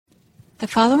The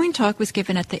following talk was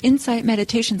given at the Insight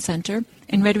Meditation Center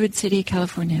in Redwood City,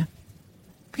 California.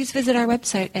 Please visit our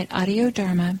website at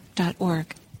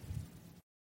audiodharma.org.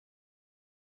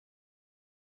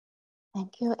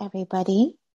 Thank you,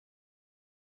 everybody.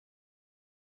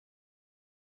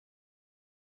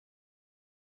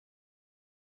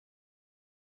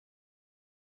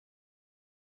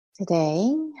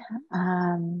 Today,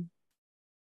 I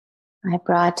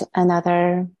brought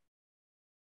another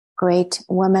great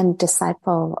woman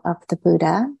disciple of the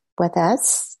Buddha with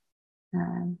us.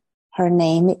 Her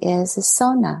name is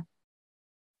Sona.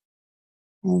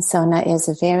 And Sona is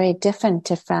very different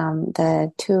from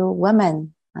the two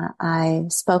women I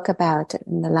spoke about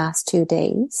in the last 2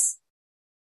 days.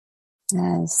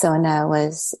 Sona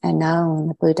was known in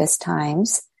the Buddhist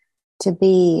times to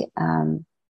be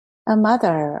a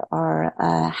mother or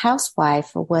a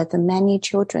housewife with many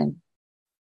children.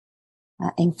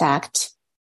 In fact,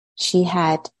 she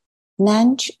had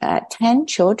 10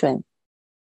 children.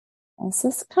 This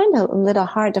is kind of a little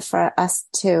hard for us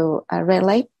to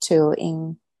relate to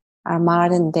in our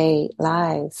modern day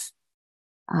life.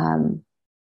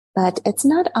 But it's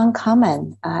not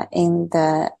uncommon in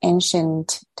the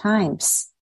ancient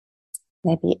times,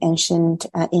 maybe ancient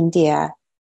India.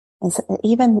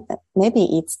 Even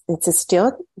maybe it's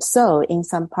still so in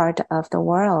some part of the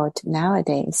world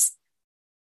nowadays.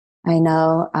 I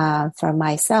know for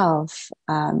myself,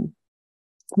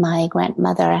 my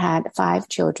grandmother had 5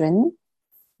 children,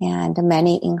 and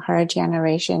many in her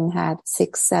generation had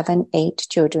 6, 7, 8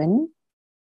 children.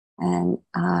 And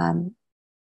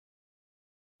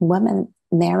women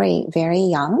marry very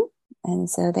young, and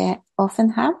so they often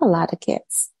have a lot of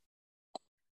kids.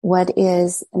 What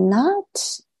is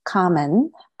not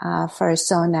common for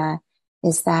Sona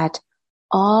is that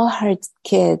all her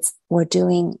kids were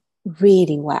doing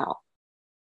really well.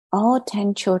 All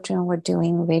 10 children were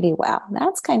doing really well.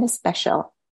 That's kind of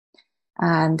special.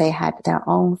 They had their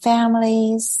own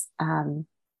families.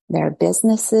 Their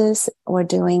businesses were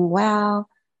doing well.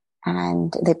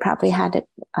 And they probably had,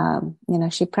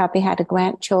 she probably had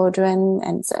grandchildren.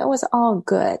 And so it was all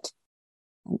good.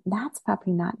 And that's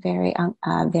probably not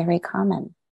very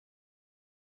common.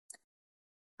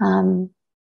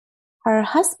 Her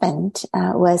husband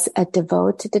was a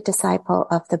devoted disciple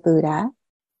of the Buddha.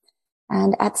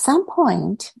 And at some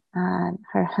point,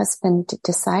 her husband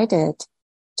decided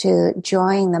to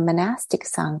join the monastic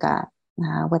sangha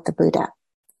with the Buddha.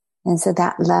 And so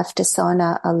that left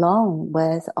Sona alone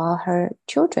with all her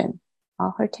children,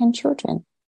 all her 10 children.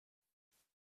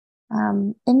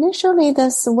 Initially,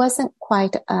 this wasn't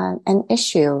quite an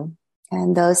issue.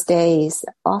 In those days,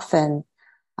 often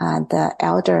the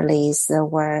elderlies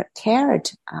were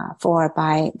cared for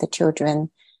by the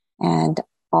children, and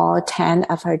all 10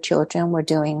 of her children were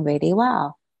doing really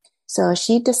well. So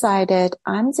she decided,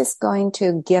 I'm just going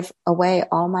to give away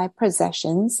all my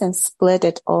possessions and split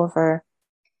it over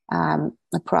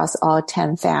across all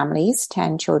 10 families,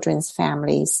 10 children's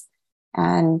families.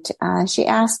 And she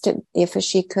asked if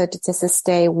she could just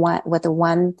stay with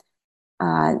one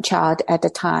child at a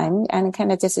time and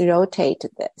kind of just rotate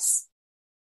this.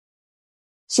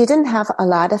 She didn't have a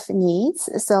lot of needs,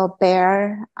 so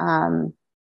bare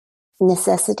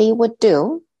necessity would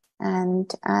do.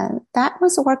 And that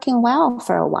was working well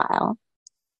for a while.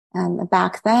 And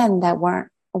back then, there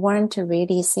weren't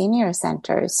really senior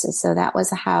centers. So that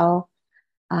was how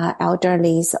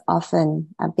elderlies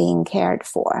often are being cared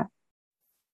for.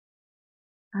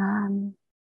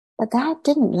 But that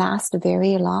didn't last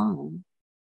very long.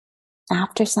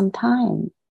 After some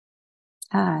time,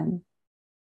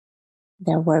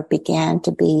 there began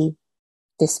to be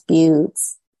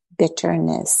disputes,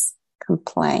 bitterness,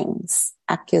 complaints,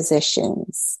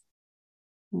 accusations.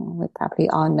 We probably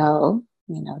all know,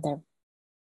 there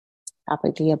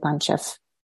probably a bunch of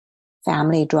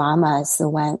family dramas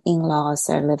when in-laws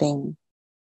are living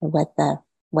with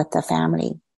the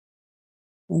family.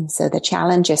 And so the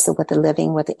challenges with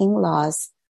living with the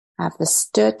in-laws have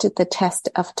stood the test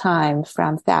of time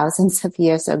from thousands of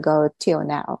years ago till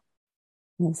now.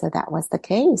 And so that was the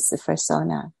case for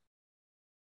Sona.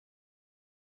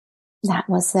 That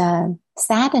was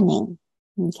saddening.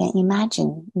 You can't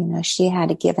imagine. She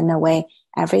had given away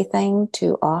everything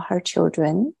to all her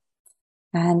children,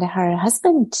 and her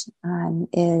husband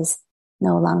is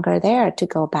no longer there to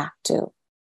go back to.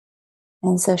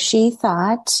 And so she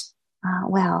thought,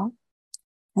 and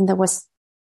there was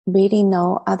really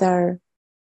no other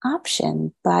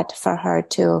option but for her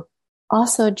to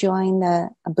also join the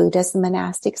Buddhist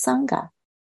monastic sangha.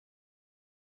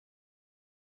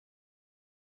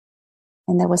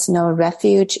 And there was no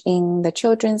refuge in the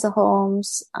children's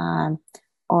homes.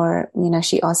 or,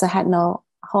 she also had no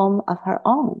home of her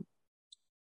own.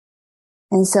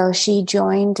 And so she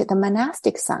joined the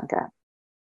monastic sangha.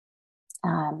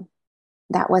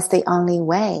 That was the only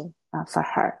way for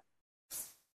her.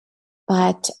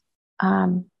 But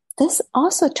this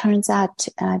also turns out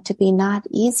to be not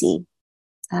easy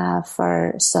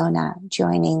for Sona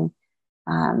joining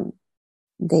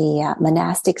the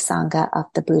monastic sangha of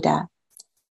the Buddha.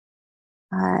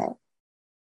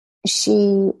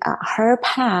 Her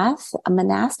path, a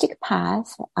monastic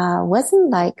path, wasn't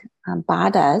like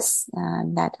Bada's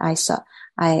that I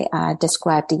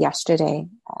described yesterday,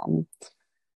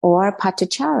 or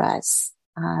Patachara's.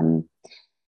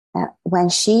 When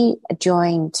she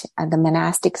joined the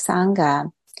monastic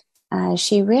sangha,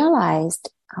 she realized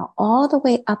all the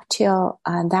way up till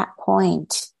that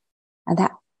point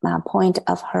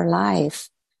of her life,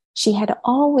 she had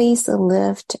always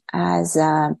lived as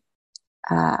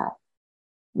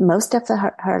most of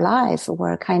her life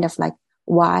were kind of like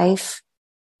wife,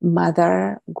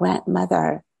 mother,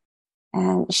 grandmother.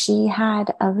 And she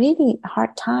had a really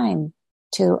hard time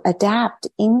to adapt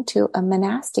into a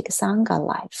monastic sangha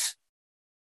life.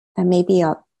 And maybe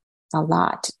a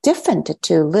lot different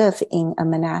to live in a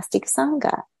monastic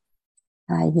sangha.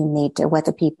 You need to, with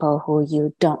the people who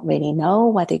you don't really know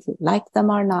whether you like them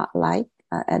or not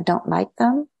don't like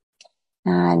them.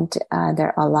 And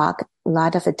there are a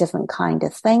lot of different kind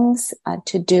of things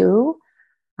to do.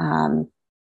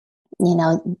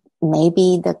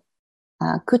 Maybe the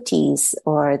kutis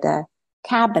or the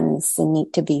cabins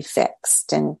need to be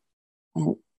fixed, and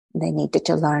they needed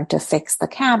to learn to fix the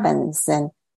cabins and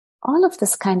all of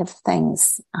this kind of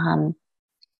things. And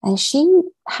she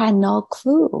had no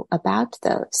clue about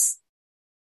those.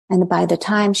 And by the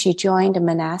time she joined a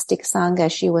monastic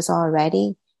sangha, she was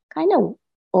already kind of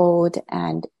old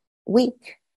and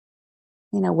weak,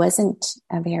 wasn't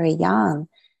very young.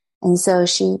 And so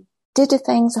she did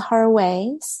things her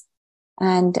ways,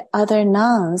 and other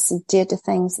nuns did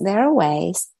things their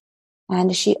ways.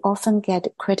 And she often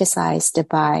get criticized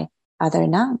by other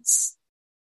nuns.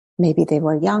 Maybe they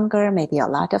were younger, maybe a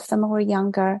lot of them were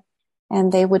younger,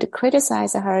 and they would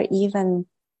criticize her even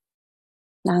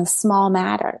on small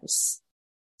matters.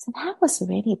 So that was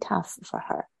really tough for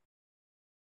her.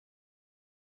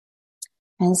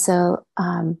 And so,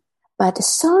 but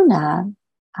Sona,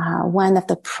 one of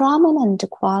the prominent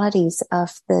qualities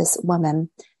of this woman,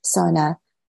 Sona,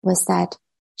 was that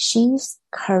she's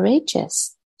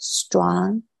courageous,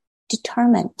 strong,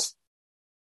 determined.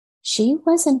 She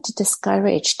wasn't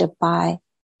discouraged by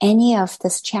any of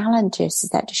these challenges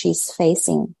that she's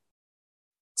facing.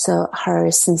 So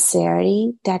her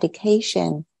sincerity,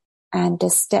 dedication, and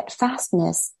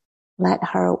steadfastness led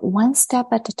her one step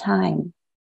at a time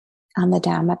on the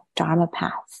Dharma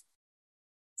path.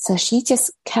 So she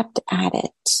just kept at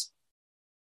it.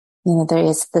 There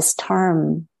is this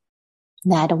term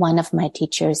that one of my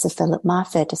teachers, Philip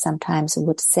Moffitt, sometimes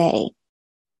would say,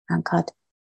 called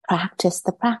practice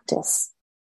the practice,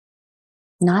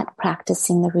 not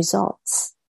practicing the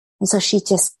results. And so she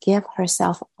just gave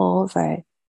herself over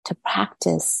to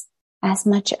practice as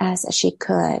much as she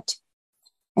could.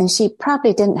 And she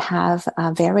probably didn't have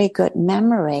a very good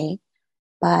memory,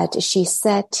 but she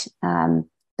set the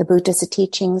Buddha's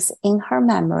teachings in her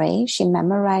memory. She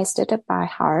memorized it by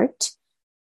heart,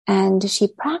 and she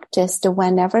practiced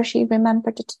whenever she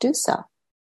remembered to do so.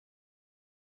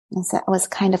 And so it was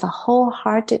kind of a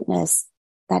wholeheartedness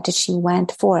that she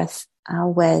went forth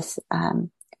with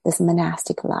this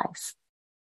monastic life.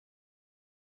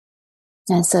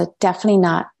 And so definitely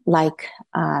not like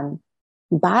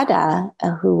Bada,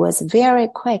 who was very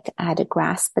quick at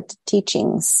grasping the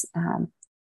teachings.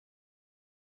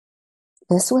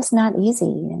 This was not easy,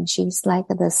 and she's like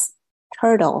this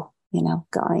turtle,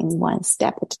 going one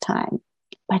step at a time.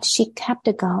 But she kept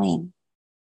going.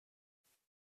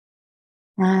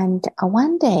 And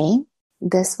one day,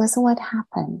 this was what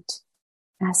happened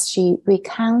as she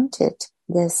recounted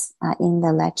this in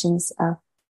the legends of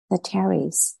the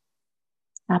Terries,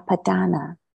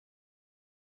 Padana.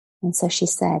 And so she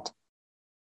said,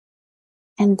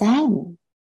 and then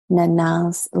the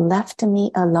nuns left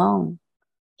me alone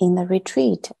in the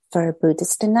retreat for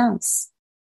Buddhist nuns,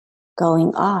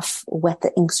 going off with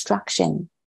the instruction,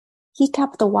 heat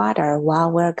up the water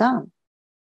while we're gone.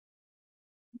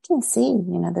 You can see,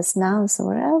 these nuns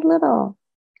were a little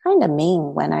kind of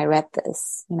mean when I read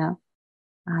this,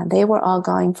 they were all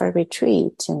going for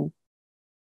retreat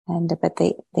but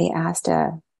they asked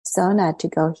Sona to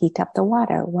go heat up the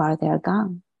water while they're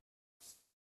gone.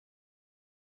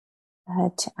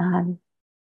 But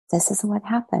this is what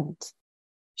happened.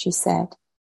 She said,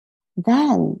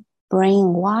 then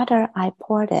bringing water, I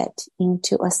poured it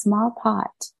into a small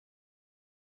pot.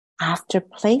 After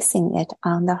placing it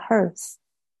on the hearth,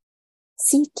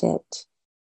 seated,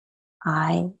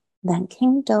 I then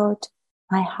kindled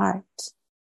my heart.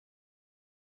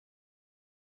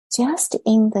 Just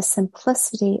in the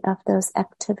simplicity of those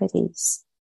activities,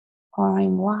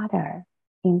 pouring water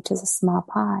into the small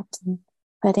pot and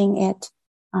putting it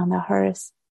on the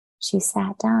hearth, she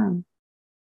sat down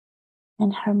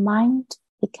and her mind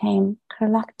became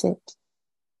collected,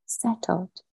 settled.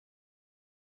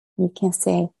 You can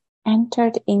say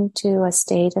entered into a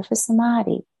state of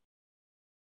samadhi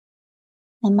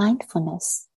and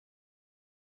mindfulness.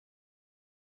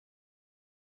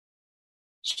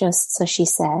 So she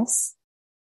says,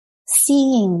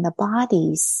 seeing the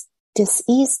body's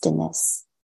diseasedness,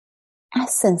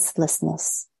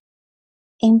 essencelessness,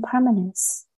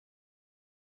 impermanence,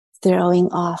 throwing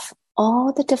off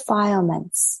all the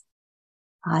defilements,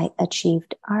 I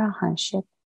achieved arahantship.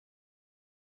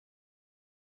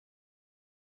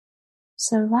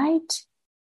 So right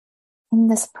in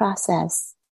this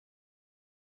process,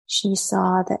 she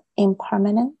saw the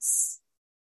impermanence,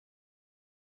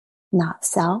 not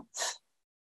self,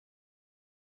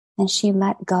 and she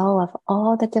let go of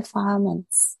all the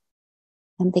defilements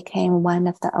and became one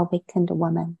of the awakened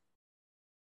women.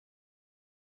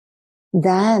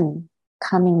 Then,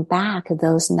 coming back,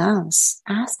 those nuns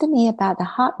asked me about the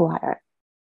hot water.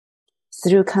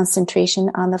 Through concentration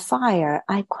on the fire,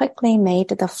 I quickly made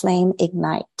the flame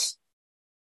ignite.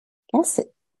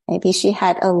 Maybe she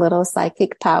had a little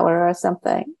psychic power or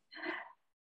something.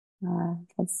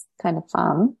 That's kind of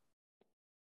fun.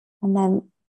 And then,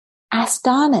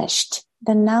 astonished,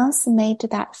 the nuns made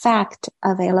that fact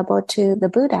available to the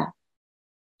Buddha.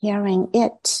 Hearing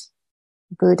it,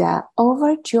 Buddha,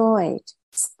 overjoyed,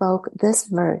 spoke this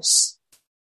verse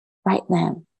right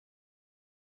then.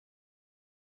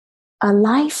 A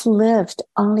life lived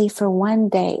only for one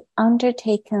day,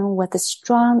 undertaken with a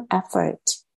strong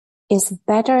effort, is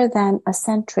better than a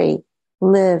century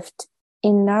lived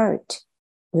inert,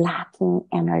 lacking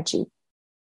energy.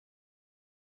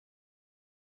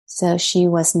 So she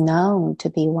was known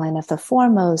to be one of the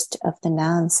foremost of the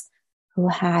nuns who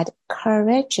had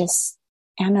courageous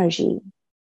energy,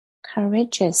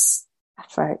 courageous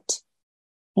effort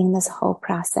in this whole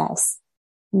process,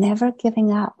 never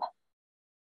giving up.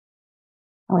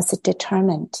 Was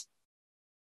determined.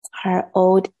 Her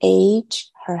old age,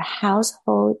 her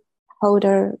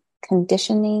householder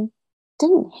conditioning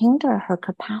didn't hinder her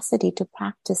capacity to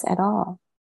practice at all.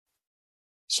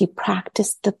 She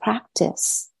practiced the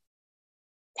practice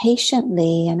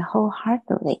patiently and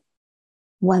wholeheartedly,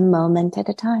 one moment at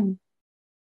a time.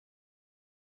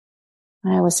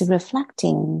 I was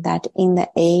reflecting that in the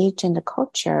age and the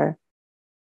culture,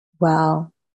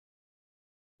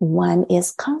 one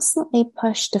is constantly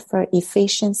pushed for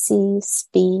efficiency,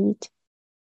 speed,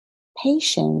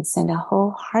 patience, and a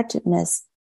wholeheartedness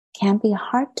can be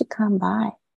hard to come by.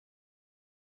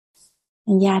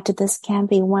 And yet this can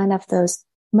be one of those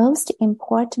most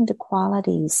important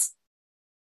qualities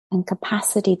and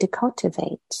capacity to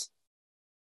cultivate.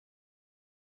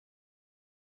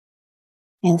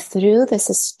 And through this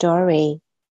story,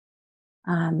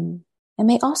 I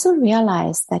may also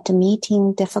realize that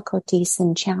meeting difficulties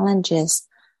and challenges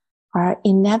are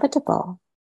inevitable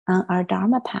on our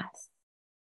Dharma path.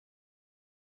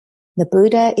 The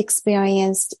Buddha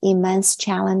experienced immense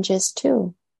challenges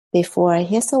too before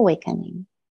his awakening,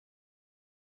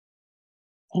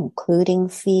 including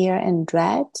fear and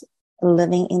dread,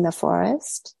 living in the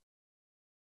forest,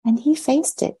 and he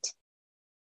faced it.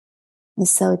 And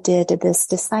so did this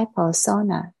disciple,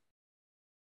 Sona.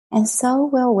 And so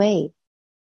will we,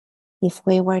 if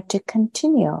we were to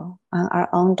continue on our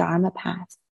own Dharma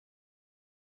path.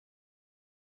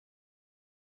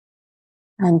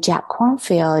 And Jack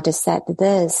Kornfield said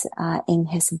this in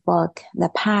his book, The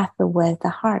Path with the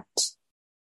Heart.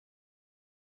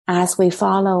 As we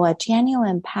follow a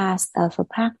genuine path of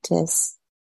practice,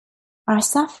 our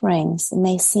sufferings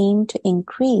may seem to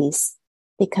increase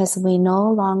because we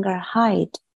no longer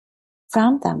hide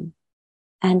from them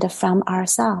and from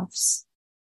ourselves.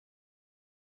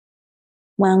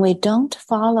 When we don't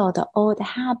follow the old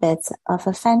habits of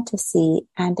a fantasy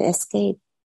and escape,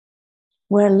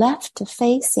 we're left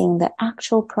facing the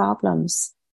actual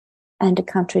problems and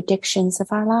contradictions of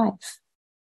our life.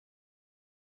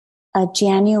 A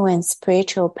genuine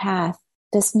spiritual path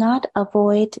does not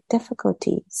avoid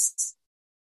difficulties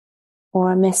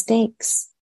or mistakes,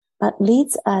 but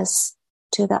leads us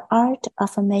to the art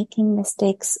of making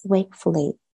mistakes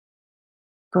wakefully,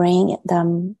 bring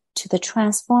them to the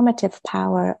transformative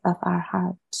power of our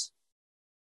heart.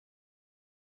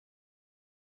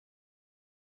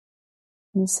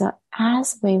 And so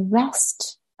as we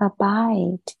rest,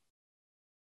 abide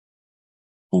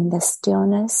in the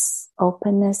stillness,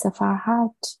 openness of our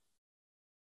heart,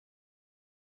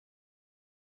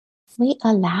 we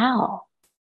allow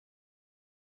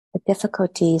the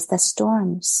difficulties, the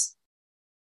storms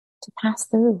to pass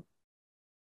through.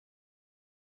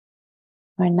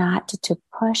 We're not to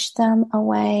push them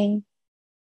away,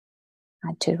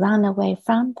 not to run away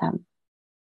from them,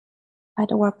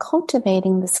 but we're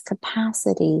cultivating this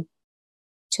capacity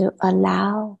to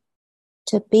allow,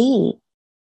 to be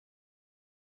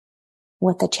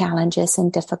with the challenges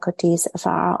and difficulties of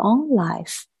our own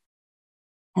life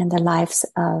and the lives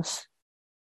of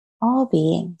all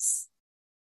beings.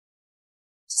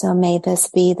 So may this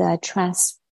be the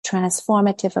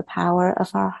transformative power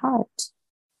of our heart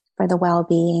for the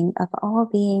well-being of all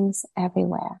beings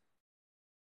everywhere.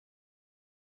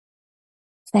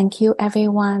 Thank you,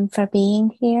 everyone, for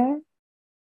being here.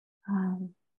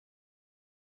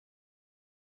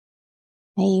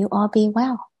 May you all be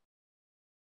well.